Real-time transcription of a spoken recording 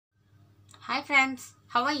Hi friends,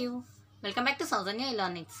 how are you? Welcome back to Sowjanya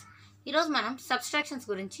learnings. ఈరోజు మనం subtractions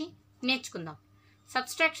గురించి నేర్చుకుందాం.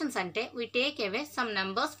 Subtractions అంటే we take away some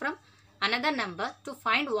numbers from another number to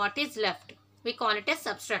find what is left. We call it as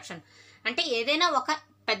subtraction. అంటే ఏదైనా ఒక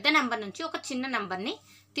పెద్ద number నుంచి ఒక చిన్న నంబర్ని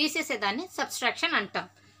తీసేసేదాన్ని subtraction అంటాం.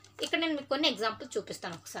 ఇక్కడ నేను మీకు కొన్ని ఎగ్జాంపుల్స్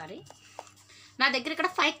చూపిస్తాను ఒకసారి. నా దగ్గర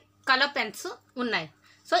ఇక్కడ 5 కలర్ పెన్స్ ఉన్నాయి.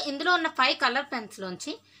 సో ఇందులో ఉన్న 5 కలర్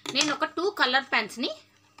పెన్స్లోంచి నేను ఒక 2 కలర్ పెన్స్ని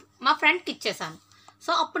మా ఫ్రెండ్కి ఇచ్చేసాను.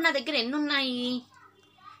 సో అప్పుడు నా దగ్గర ఎన్ని ఉన్నాయి?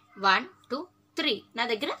 1 2 3. నా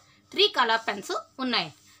దగ్గర 3 కలర్ పెన్స్ ఉన్నాయి.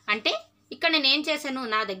 అంటే ఇక్కడ నేను ఏం చేశాను,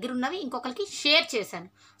 నా దగ్గర ఉన్నవి ఇంకొకరికి షేర్ చేశాను.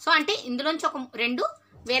 సో అంటే ఇందులోంచి ఒక 2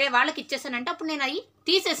 వేరే వాళ్ళకి ఇచ్చేసానంటే అప్పుడు నేను అవి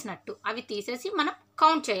తీసేసినట్టు. అవి తీసేసి మనం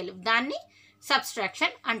కౌంట్ చేయాలి. దాన్ని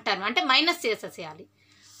సబ్స్ట్రాక్షన్ అంటారు. అంటే మైనస్ చేసేసేయాలి.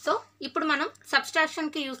 సో ఇప్పుడు మనం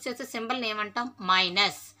సబ్స్ట్రాక్షన్కి యూజ్ చేసే సింబల్ని ఏమంటాం?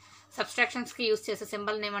 మైనస్. సబ్స్ట్రాక్షన్స్కి యూజ్ చేసే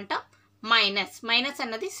సింబల్ని ఏమంటాం? మైనస్. మైనస్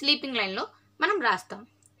అన్నది స్లీపింగ్ లైన్లో మనం రాస్తాం.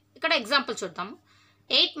 ఇక్కడ ఎగ్జాంపుల్ చూద్దాము.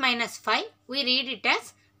 8 minus 5 we read it as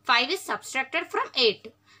 5 is subtracted from 8.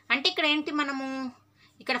 అంటే ఇక్కడ ఏంటి, మనము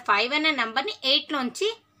ఇక్కడ 5 అనే నెంబర్ని 8లోంచి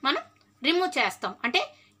మనం రిమూవ్ చేస్తాం. అంటే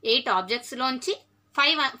 8 ఆబ్జెక్ట్స్లోంచి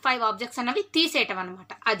 5 ఆబ్జెక్ట్స్ అన్నవి తీసేయటం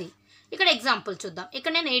అనమాట. అది ఇక్కడ ఎగ్జాంపుల్ చూద్దాం.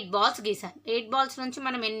 ఇక్కడ నేను 8 బాల్స్ గీసాను. 8 బాల్స్ నుంచి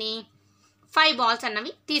మనం ఎన్ని 5 బాల్స్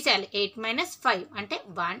అన్నవి తీసేయాలి. 8 minus 5 అంటే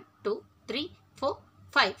 1 2 3 4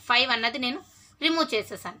 5. 5 అన్నది నేను రిమూవ్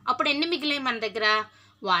చేసేసాను. అప్పుడు ఎన్ని మిగిలినాయి మన దగ్గర?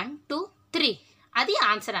 1 2 3. అది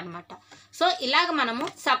ఆన్సర్ అనమాట. సో ఇలాగ మనము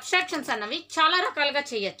సబ్స్ట్రాక్షన్స్ అన్నవి చాలా రకాలుగా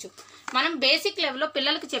చేయొచ్చు. మనం బేసిక్ లెవెల్లో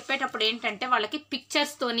పిల్లలకి చెప్పేటప్పుడు ఏంటంటే వాళ్ళకి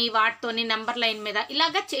పిక్చర్స్తోని వాటితోని నెంబర్ లైన్ మీద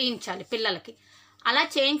ఇలాగా చేయించాలి పిల్లలకి. అలా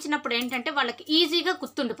చేయించినప్పుడు ఏంటంటే వాళ్ళకి ఈజీగా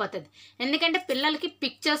గుర్తుండిపోతుంది. ఎందుకంటే పిల్లలకి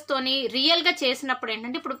పిక్చర్స్తోని రియల్గా చేసినప్పుడు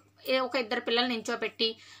ఏంటంటే ఇప్పుడు ఒక 2 పిల్లల్ని నించోబెట్టి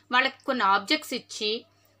వాళ్ళకి కొన్ని ఆబ్జెక్ట్స్ ఇచ్చి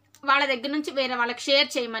వాళ్ళ దగ్గర నుంచి వేరే వాళ్ళకి షేర్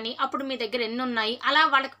చేయమని, అప్పుడు మీ దగ్గర ఎన్ని ఉన్నాయి అలా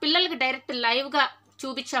వాళ్ళకి పిల్లలకి డైరెక్ట్ లైవ్గా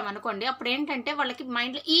చూపించామనుకోండి, అప్పుడు ఏంటంటే వాళ్ళకి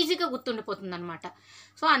మైండ్లో ఈజీగా గుర్తుండిపోతుంది అనమాట.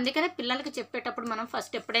 సో అందుకనే పిల్లలకి చెప్పేటప్పుడు మనం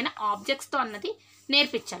ఫస్ట్ ఎప్పుడైనా ఆబ్జెక్ట్స్తో అన్నది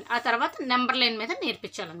నేర్పించాలి. ఆ తర్వాత నెంబర్ లైన్ మీద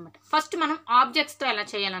నేర్పించాలన్నమాట. ఫస్ట్ మనం ఆబ్జెక్ట్స్తో ఎలా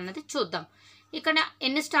చేయాలన్నది చూద్దాం. ఇక్కడ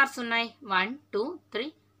ఎన్ని స్టార్స్ ఉన్నాయి? 1 2 3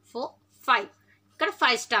 4 5. ఇక్కడ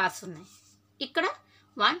 5 స్టార్స్ ఉన్నాయి. ఇక్కడ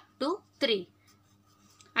 1 2 3.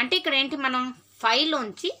 అంటే ఇక్కడ ఏంటి, మనం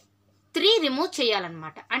 5లోంచి 3 రిమూవ్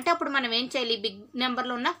చేయాలన్నమాట. అంటే అప్పుడు మనం ఏం చేయాలి, బిగ్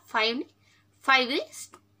నెంబర్లో ఉన్న 5ని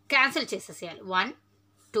క్యాన్సిల్ చేసేసేయాలి. 1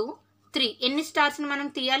 2 3. ఎన్ని స్టార్స్ని మనం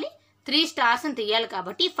తీయాలి? 3 స్టార్స్ని తీయాలి.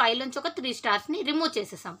 కాబట్టి 5లోంచి ఒక 3 స్టార్స్ని రిమూవ్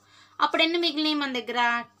చేసేసాం. అప్పుడు ఎన్ని మిగిలినాయి మన దగ్గర?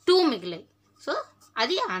 2 మిగిలాయి. సో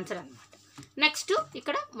అది ఆన్సర్ అనమాట. నెక్స్ట్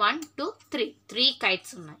ఇక్కడ 1 2 3. 3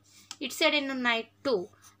 కైట్స్ ఉన్నాయి. ఇటు సైడ్ ఎన్ని ఉన్నాయి? 2.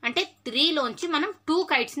 అంటే 3లోంచి మనం 2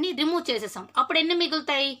 కైట్స్ని రిమూవ్ చేసేసాం. అప్పుడు ఎన్ని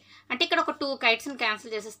మిగులుతాయి అంటే ఇక్కడ ఒక 2 కైట్స్ని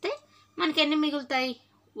క్యాన్సిల్ చేసేస్తే మనకి ఎన్ని మిగులుతాయి?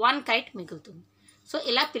 1 కైట్ మిగులుతుంది. సో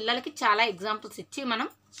ఇలా పిల్లలకి చాలా ఎగ్జాంపుల్స్ ఇచ్చి మనం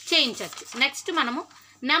చేయించవచ్చు. నెక్స్ట్ మనము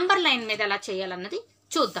నెంబర్ లైన్ మీద ఎలా చేయాలన్నది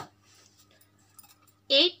చూద్దాం.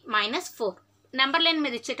 8 minus 4. నెంబర్ లైన్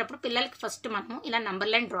మీద ఇచ్చేటప్పుడు పిల్లలకి ఫస్ట్ మనము ఇలా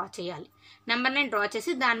నెంబర్ లైన్ డ్రా చేయాలి. నెంబర్ లైన్ డ్రా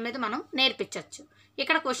చేసి దాని మీద మనం నేర్పించవచ్చు.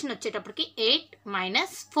 ఇక్కడ క్వశ్చన్ వచ్చేటప్పటికి 8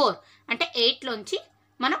 minus 4 అంటే 8లోంచి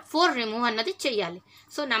మనం 4 రిమూవ్ అన్నది చేయాలి.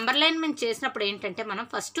 సో నెంబర్ లైన్ మేము చేసినప్పుడు ఏంటంటే మనం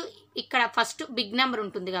ఇక్కడ ఫస్ట్ బిగ్ నెంబర్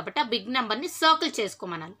ఉంటుంది కాబట్టి ఆ బిగ్ నెంబర్ని సర్కిల్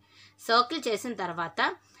చేసుకోమనాలి. సర్కిల్ చేసిన తర్వాత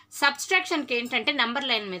సబ్స్ట్రాక్షన్కి ఏంటంటే నెంబర్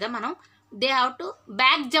లైన్ మీద మనం they have to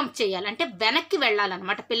back jump చేయాలి. అంటే వెనక్కి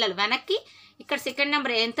వెళ్ళాలన్నమాట. పిల్లలు వెనక్కి ఇక్కడ సెకండ్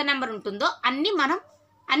నెంబర్ ఎంత నెంబర్ ఉంటుందో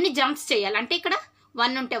అన్ని జంప్స్ చేయాలి. అంటే ఇక్కడ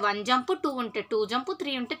 1 ఉంటే 1 జంప్, 2 ఉంటే 2 జంప్,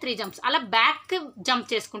 3 ఉంటే 3 జంప్స్, అలా బ్యాక్ జంప్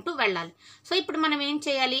చేసుకుంటూ వెళ్ళాలి. సో ఇప్పుడు మనం ఏం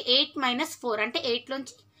చేయాలి? 8 minus 4 అంటే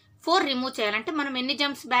 8లోంచి 4 రిమూవ్ చేయాలంటే మనం ఎన్ని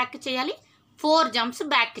జంప్స్ బ్యాక్ చేయాలి? 4 జంప్స్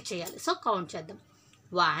బ్యాక్ చేయాలి. సో కౌంట్ చేద్దాం.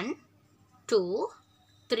 1 2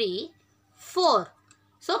 3 4.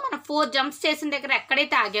 సో మనం 4 జంప్స్ చేసిన దగ్గర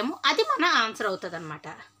ఎక్కడైతే ఆగామో అది మన ఆన్సర్ అవుతుంది అనమాట.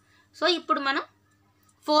 సో ఇప్పుడు మనం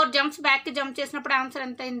 4 జంప్స్ బ్యాక్ జంప్ చేసినప్పుడు ఆన్సర్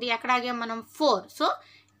ఎంత అయింది? ఎక్కడ ఆగాం మనం? 4. సో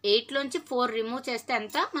 8లోంచి 4 రిమూవ్ చేస్తే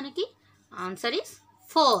ఎంత మనకి? Answer is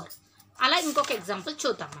 4. అలా ఇంకొక ఎగ్జాంపుల్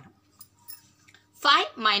చూద్దాం మనం.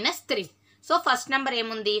 5 minus 3. సో ఫస్ట్ నెంబర్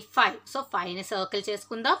ఏముంది? 5. సో 5ని సర్కిల్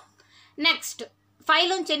చేసుకుందాం. నెక్స్ట్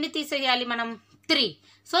 5లోంచి ఎన్ని తీసేయాలి మనం? 3.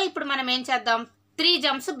 సో ఇప్పుడు మనం ఏం చేద్దాం? 3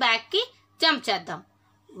 జంప్స్ బ్యాక్కి జంప్ చేద్దాం.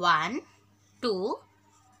 1 2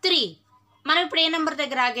 3. మనం ఇప్పుడు ఏ నెంబర్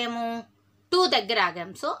దగ్గర ఆగాము? 2 దగ్గర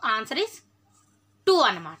ఆగాము. సో ఆన్సర్ ఈస్ 2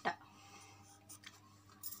 అన్నమాట.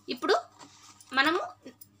 ఇప్పుడు మనము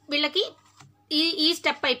వీళ్ళకి ఈ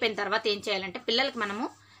స్టెప్ అయిపోయిన తర్వాత ఏం చేయాలంటే పిల్లలకి మనము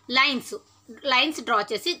లైన్స్ డ్రా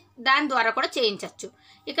చేసి దాని ద్వారా కూడా చేయించవచ్చు.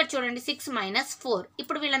 ఇక్కడ చూడండి 6 minus 4.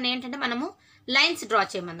 ఇప్పుడు వీళ్ళని ఏంటంటే మనము లైన్స్ డ్రా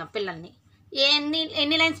చేయమందాం పిల్లల్ని.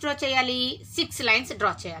 ఎన్ని లైన్స్ డ్రా చేయాలి? 6 లైన్స్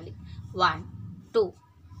డ్రా చేయాలి. 1 2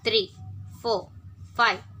 3 4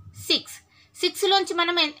 5 6 6లోంచి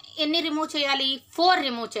మనం ఎన్ని రిమూవ్ చేయాలి 4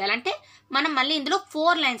 రిమూవ్ చేయాలి అంటే మనం మళ్ళీ ఇందులో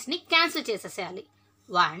 4 లైన్స్ని క్యాన్సిల్ చేసేసేయాలి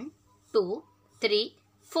 1 2 3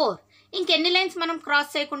 4 ఇంకెన్ని లైన్స్ మనం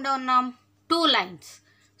క్రాస్ చేయకుండా ఉన్నాం 2 లైన్స్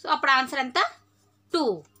సో అప్పుడు ఆన్సర్ ఎంత 2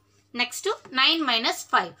 నెక్స్ట్ 9 మైనస్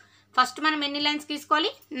 5 ఫస్ట్ మనం ఎన్ని లైన్స్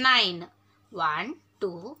తీసుకోవాలి 9 1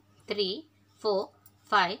 2 3 4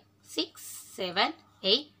 5 6 7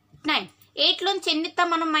 8 9 8లోంచి ఎన్నితో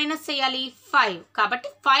మనం మైనస్ చేయాలి 5 కాబట్టి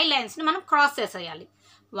 5 లైన్స్ని మనం క్రాస్ చేసేయాలి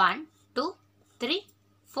 1 2 3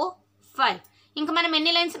 4 5 ఇంకా మనం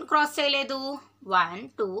ఎన్ని లైన్స్ని క్రాస్ చేయలేదు 1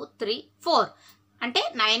 2 3 4 అంటే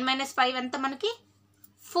 9 మైనస్ 5 ఎంత మనకి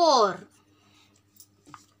 4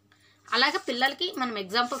 అలాగే పిల్లలకి మనం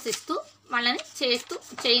ఎగ్జాంపుల్స్ ఇస్తూ వాళ్ళని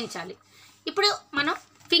చేయించాలి ఇప్పుడు మనం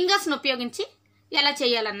ఫింగర్స్ని ఉపయోగించి ఎలా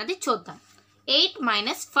చేయాలన్నది చూద్దాం 8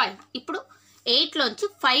 మైనస్ 5 ఇప్పుడు 8లోంచి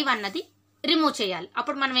 5 అన్నది రిమూవ్ చేయాలి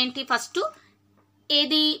అప్పుడు మనం ఏంటి ఫస్ట్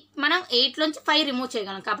ఏది మనం 8లోంచి 5 రిమూవ్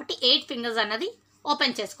చేయగలం కాబట్టి 8 ఫింగర్స్ అన్నది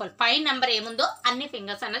ఓపెన్ చేసుకోవాలి 5 నెంబర్ ఏముందో అన్ని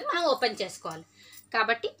ఫింగర్స్ అన్నది మనం ఓపెన్ చేసుకోవాలి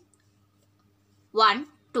కాబట్టి 1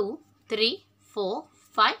 2 3 4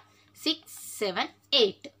 5 6 7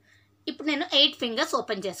 8 ఇప్పుడు నేను 8 ఫింగర్స్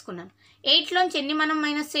ఓపెన్ చేసుకున్నాను 8లోంచి ఎన్ని మనం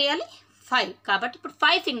మైనస్ చేయాలి 5 కాబట్టి ఇప్పుడు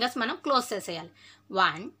 5 ఫింగర్స్ మనం క్లోజ్ చేసేయాలి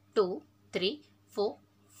 1 2 3 4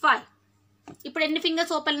 5 ఇప్పుడు ఎన్ని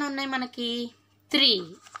ఫింగర్స్ ఓపెన్లో ఉన్నాయి మనకి 3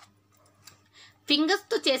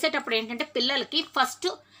 ఫింగర్స్తో చేసేటప్పుడు ఏంటంటే పిల్లలకి ఫస్ట్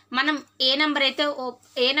మనం ఏ నెంబర్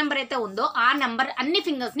అయితే ఉందో ఆ నెంబర్ అన్ని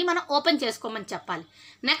ఫింగర్స్ని మనం ఓపెన్ చేసుకోమని చెప్పాలి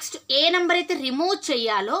నెక్స్ట్ ఏ నెంబర్ అయితే రిమూవ్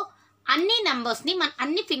చేయాలో అన్ని నెంబర్స్ని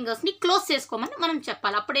అన్ని ఫింగర్స్ని క్లోజ్ చేసుకోమని మనం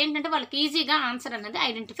చెప్పాలి అప్పుడు ఏంటంటే వాళ్ళకి ఈజీగా ఆన్సర్ అనేది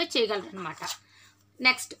ఐడెంటిఫై చేయగలరు అనమాట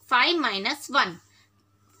నెక్స్ట్ 5 మైనస్ 1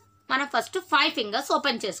 మనం ఫస్ట్ 5 ఫింగర్స్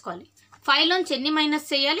ఓపెన్ చేసుకోవాలి 5లోంచి ఎన్ని మైనస్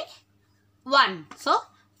చేయాలి 1 సో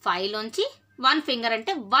 5లోంచి 1 ఫింగర్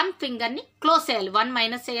అంటే 1 ఫింగర్ని క్లోజ్ చేయాలి 1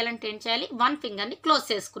 మైనస్ చేయాలంటే ఏం చేయాలి 1 ఫింగర్ని క్లోజ్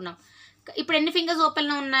చేసుకున్నాం ఇప్పుడు ఎన్ని ఫింగర్స్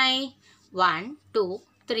ఓపెన్లో ఉన్నాయి 1 2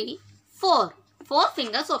 3 4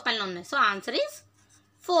 ఫింగర్స్ ఓపెన్లో ఉన్నాయి so answer is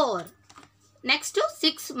 4 next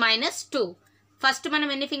 6 minus 2 first మనం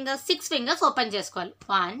ఎన్ని ఫింగర్స్ 6 ఫింగర్స్ ఓపెన్ చేసుకోవాలి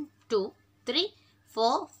 1 2 3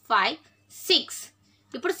 4 5 6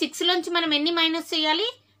 ఇప్పుడు 6లోంచి మనం ఎన్ని మైనస్ చేయాలి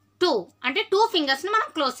 2 అంటే 2 ఫింగర్స్ని మనం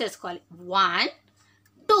క్లోజ్ చేసుకోవాలి 1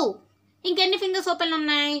 2 ఇంకెన్ని ఫింగర్స్ ఓపెన్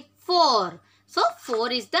ఉన్నాయి 4 సో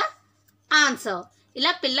 4 ఈజ్ ద ఆన్సర్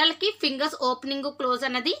ఇలా పిల్లలకి ఫింగర్స్ ఓపెనింగ్ క్లోజ్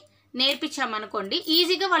అన్నది నేర్పించామనుకోండి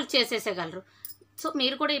ఈజీగా వాళ్ళు చేసేసేయగలరు సో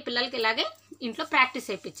మీరు కూడా ఈ పిల్లలకి ఇలాగే ఇంట్లో ప్రాక్టీస్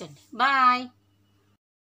చేయించండి బాయ్